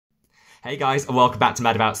Hey guys, and welcome back to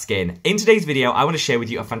Mad About Skin. In today's video, I want to share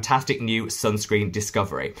with you a fantastic new sunscreen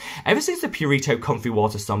discovery. Ever since the Purito Comfy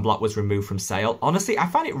Water Sunblock was removed from sale, honestly, I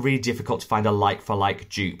find it really difficult to find a like-for-like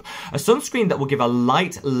dupe. A sunscreen that will give a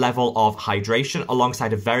light level of hydration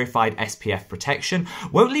alongside a verified SPF protection,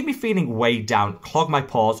 won't leave me feeling weighed down, clog my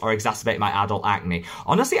pores, or exacerbate my adult acne.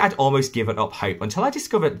 Honestly, I'd almost given up hope until I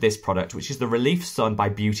discovered this product, which is the Relief Sun by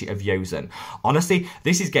Beauty of Joseon. Honestly,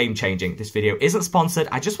 this is game-changing. This video isn't sponsored.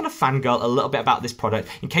 I just want to fangirl a little bit about this product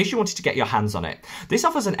in case you wanted to get your hands on it. This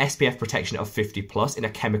offers an SPF protection of 50+ in a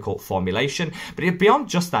chemical formulation, but beyond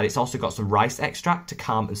just that, it's also got some rice extract to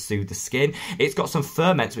calm and soothe the skin. It's got some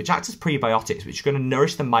ferments which act as prebiotics, which are going to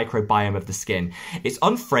nourish the microbiome of the skin. It's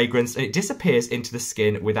unfragranced and it disappears into the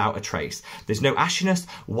skin without a trace. There's no ashiness,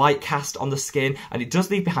 white cast on the skin, and it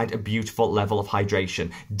does leave behind a beautiful level of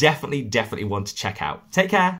hydration. Definitely one to check out. Take care.